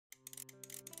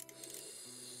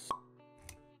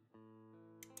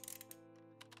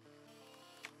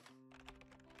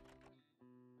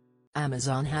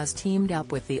Amazon has teamed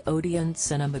up with the ODEON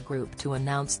Cinema Group to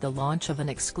announce the launch of an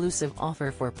exclusive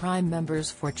offer for Prime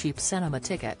members for cheap cinema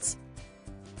tickets.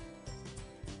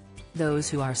 Those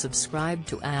who are subscribed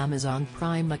to Amazon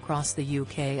Prime across the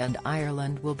UK and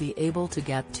Ireland will be able to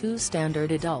get 2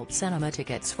 standard adult cinema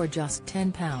tickets for just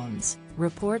 £10,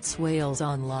 reports Wales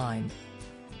Online.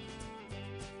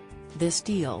 This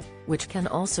deal, which can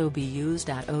also be used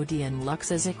at ODEON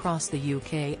Luxes across the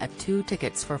UK at 2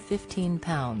 tickets for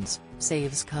 £15,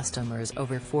 saves customers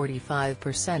over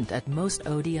 45% at most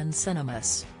ODEON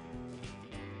cinemas.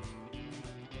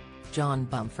 John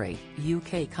Bumfrey,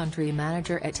 UK country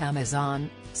manager at Amazon,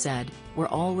 said, "We're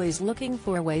always looking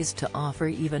for ways to offer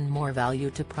even more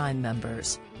value to Prime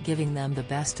members, giving them the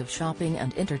best of shopping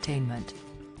and entertainment.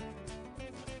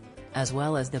 As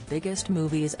well as the biggest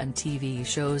movies and TV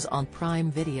shows on Prime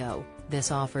Video,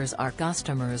 this offers our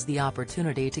customers the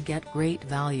opportunity to get great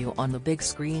value on the big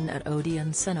screen at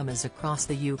ODEON cinemas across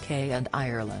the UK and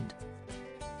Ireland."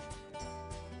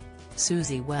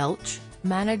 Susie Welch,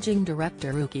 Managing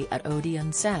Director Rookie at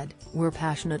ODEON said, "We're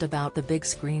passionate about the big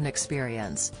screen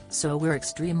experience, so we're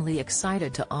extremely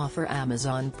excited to offer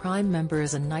Amazon Prime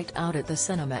members a night out at the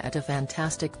cinema at a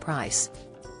fantastic price."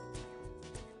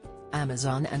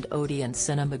 Amazon and ODEON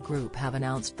Cinema Group have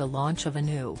announced the launch of a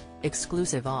new,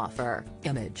 exclusive offer.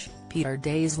 Image, Peter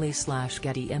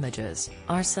Daisley/Getty Images.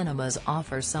 Our cinemas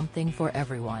offer something for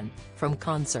everyone, from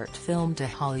concert film to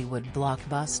Hollywood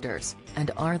blockbusters,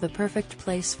 and are the perfect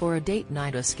place for a date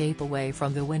night escape away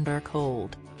from the winter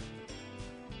cold.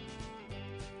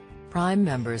 Prime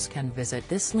members can visit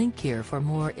this link here for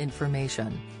more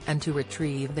information, and to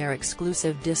retrieve their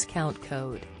exclusive discount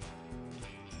code.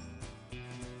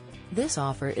 This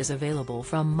offer is available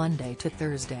from Monday to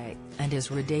Thursday, and is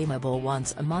redeemable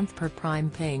once a month per Prime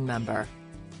paying member.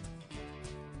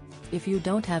 If you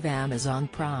don't have Amazon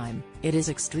Prime, it is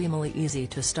extremely easy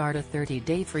to start a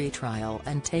 30-day free trial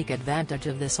and take advantage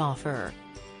of this offer.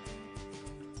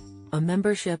 A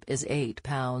membership is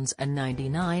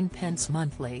 £8.99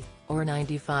 monthly, or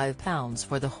 £95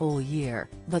 for the whole year,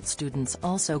 but students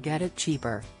also get it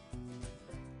cheaper.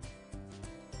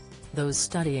 Those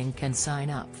studying can sign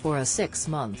up for a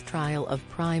 6-month trial of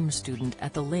Prime Student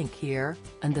at the link here,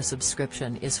 and the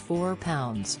subscription is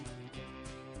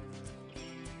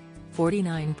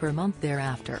 £4.49 per month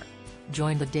thereafter.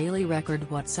 Join the Daily Record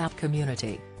WhatsApp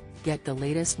community. Get the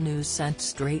latest news sent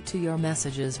straight to your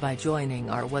messages by joining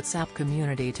our WhatsApp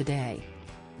community today.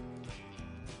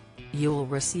 You'll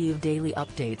receive daily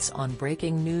updates on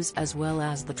breaking news as well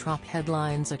as the top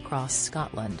headlines across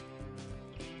Scotland.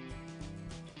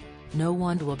 No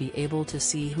one will be able to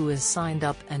see who is signed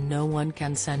up, and no one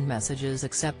can send messages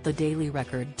except the Daily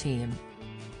Record team.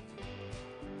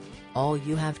 All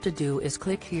you have to do is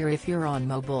click here if you're on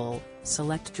mobile,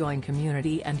 select Join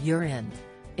Community and you're in.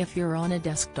 If you're on a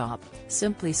desktop,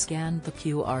 simply scan the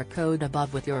QR code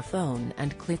above with your phone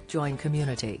and click Join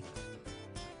Community.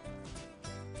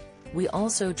 We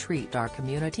also treat our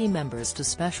community members to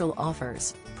special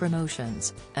offers,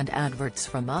 promotions, and adverts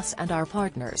from us and our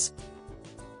partners.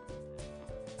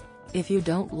 If you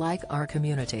don't like our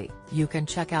community, you can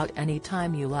check out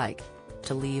anytime you like.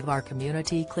 To leave our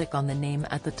community, click on the name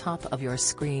at the top of your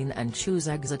screen and choose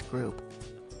Exit Group.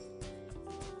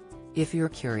 If you're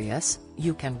curious,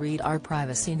 you can read our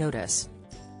privacy notice.